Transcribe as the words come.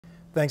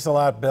Thanks a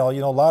lot, Bill. You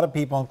know, a lot of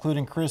people,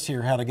 including Chris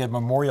here, had to get a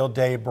Memorial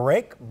Day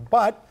break,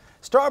 but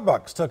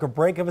Starbucks took a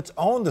break of its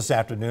own this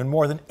afternoon.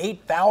 More than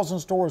 8,000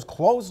 stores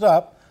closed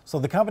up so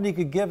the company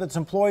could give its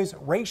employees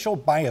racial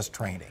bias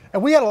training.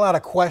 And we had a lot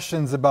of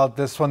questions about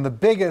this one. The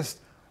biggest,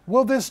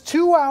 will this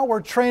 2-hour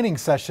training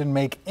session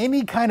make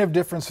any kind of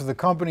difference for the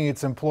company,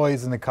 its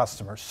employees, and the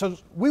customers? So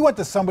we went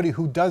to somebody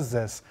who does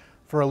this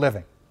for a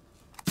living.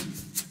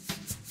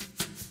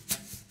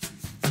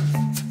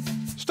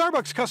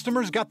 Starbucks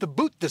customers got the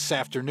boot this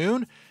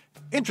afternoon.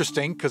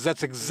 Interesting, because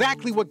that's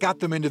exactly what got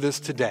them into this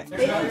today.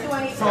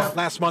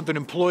 Last month, an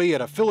employee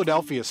at a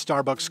Philadelphia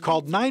Starbucks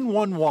called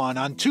 911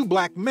 on 2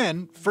 black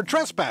men for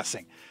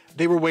trespassing.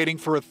 They were waiting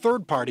for a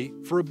third party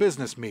for a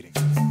business meeting.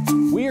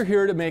 We are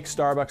here to make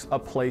Starbucks a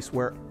place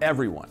where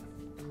everyone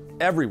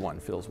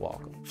feels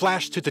welcome.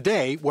 Flash to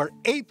today, where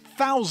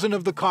 8,000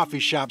 of the coffee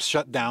shops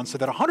shut down so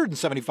that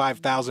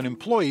 175,000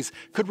 employees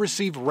could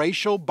receive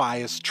racial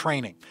bias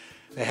training.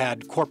 They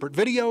had corporate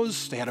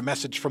videos, they had a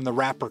message from the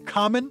rapper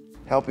Common.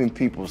 Helping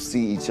people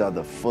see each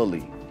other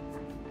fully,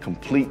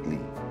 completely,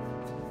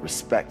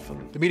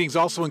 respectfully. The meetings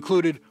also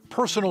included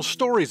personal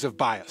stories of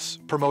bias,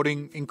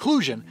 promoting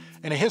inclusion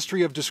and a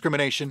history of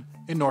discrimination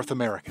in North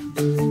America.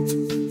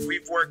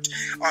 We've worked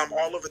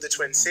all over the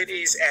Twin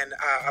Cities and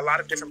a lot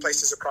of different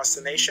places across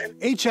the nation.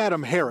 H.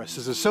 Adam Harris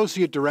is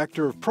Associate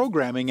Director of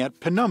Programming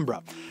at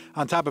Penumbra.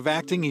 On top of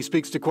acting, he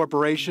speaks to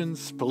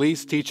corporations,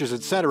 police, teachers,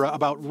 etc.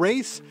 about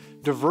race,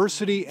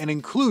 diversity, and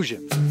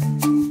inclusion.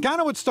 Kind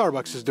of what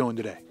Starbucks is doing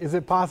today. Is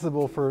it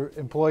possible for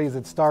employees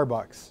at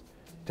Starbucks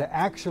to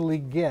actually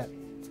get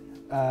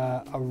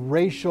a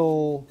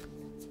racial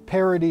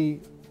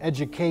parity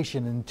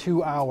education in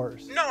 2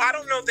 hours? No, I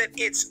don't know that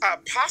it's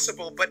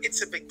possible, but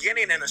it's a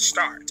beginning and a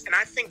start. And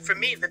I think for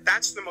me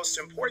that's the most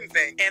important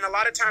thing. And a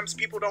lot of times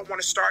people don't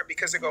want to start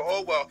because they go,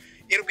 oh, well,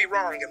 it'll be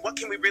wrong. And what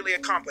can we really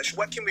accomplish?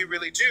 What can we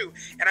really do?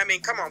 And I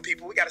mean, come on,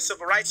 people, we got a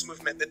civil rights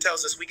movement that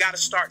tells us we got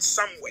to start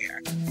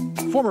somewhere.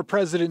 Former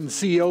president and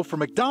CEO for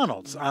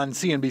McDonald's on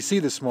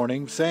CNBC this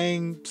morning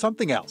saying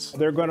something else.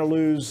 They're going to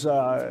lose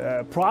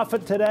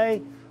profit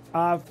today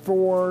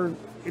for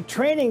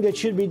training that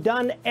should be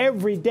done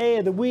every day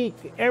of the week,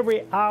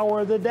 every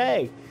hour of the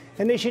day.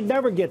 And they should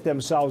never get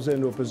themselves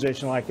into a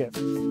position like it.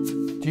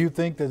 Do you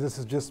think that this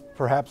is just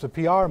perhaps a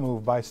PR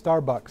move by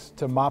Starbucks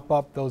to mop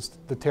up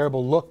the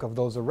terrible look of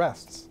those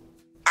arrests?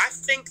 I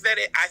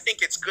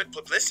think it's good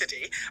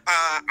publicity.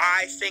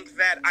 I think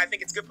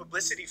it's good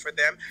publicity for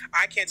them.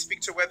 I can't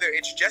speak to whether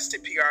it's just a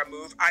PR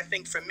move. I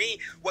think for me,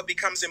 what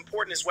becomes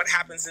important is what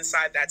happens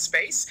inside that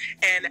space.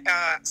 And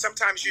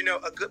sometimes, you know,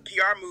 a good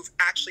PR move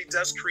actually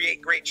does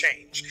create great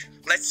change.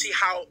 Let's see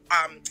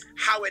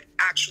how it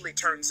actually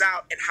turns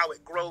out and how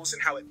it grows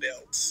and how it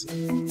builds.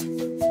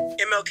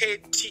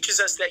 MLK teaches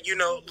us that, you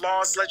know,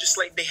 laws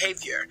legislate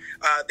behavior.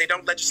 They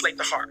don't legislate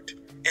the heart.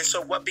 And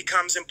so what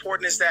becomes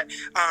important is that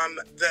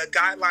the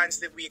guidelines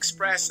that we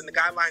express and the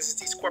guidelines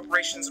that these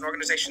corporations and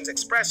organizations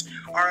express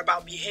are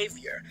about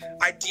behavior.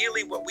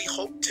 Ideally, what we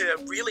hope to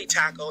really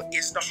tackle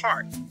is the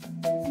heart.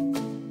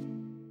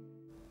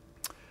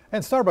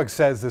 And Starbucks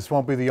says this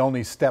won't be the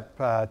only step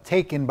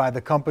taken by the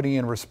company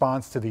in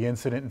response to the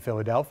incident in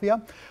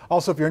Philadelphia.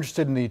 Also, if you're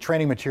interested in the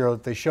training material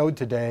that they showed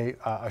today,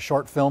 a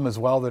short film as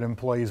well that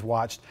employees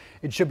watched,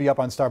 it should be up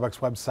on Starbucks'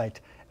 website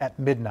at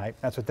midnight.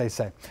 That's what they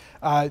say.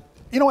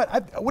 You know what?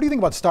 What do you think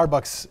about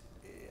Starbucks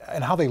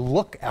and how they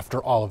look after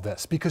all of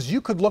this? Because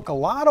you could look a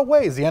lot of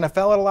ways. The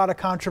NFL had a lot of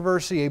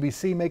controversy,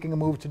 ABC making a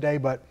move today,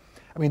 but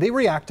I mean, they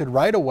reacted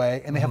right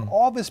away, and they have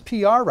all this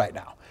PR right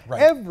now.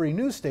 Right. Every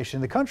news station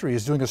in the country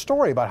is doing a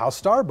story about how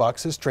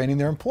Starbucks is training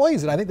their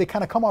employees, and I think they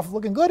kind of come off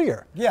looking good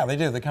here. Yeah, they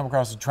do. They come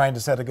across as trying to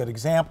set a good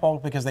example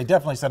because they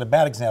definitely set a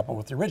bad example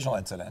with the original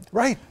incident.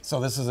 Right. So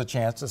this is a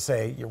chance to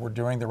say, yeah, we're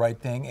doing the right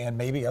thing, and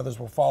maybe others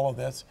will follow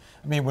this.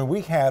 I mean, when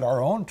we had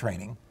our own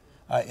training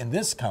in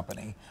this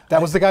company.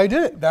 That was the guy who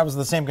did it. That was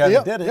the same guy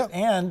that did it. Yep.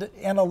 And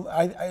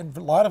a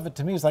lot of it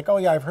to me is like, oh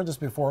yeah, I've heard this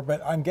before,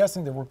 but I'm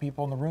guessing there were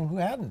people in the room who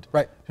hadn't.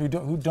 Right. Who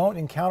don't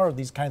encounter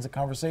these kinds of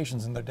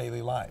conversations in their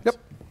daily lives. Yep.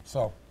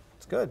 So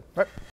it's good. Right.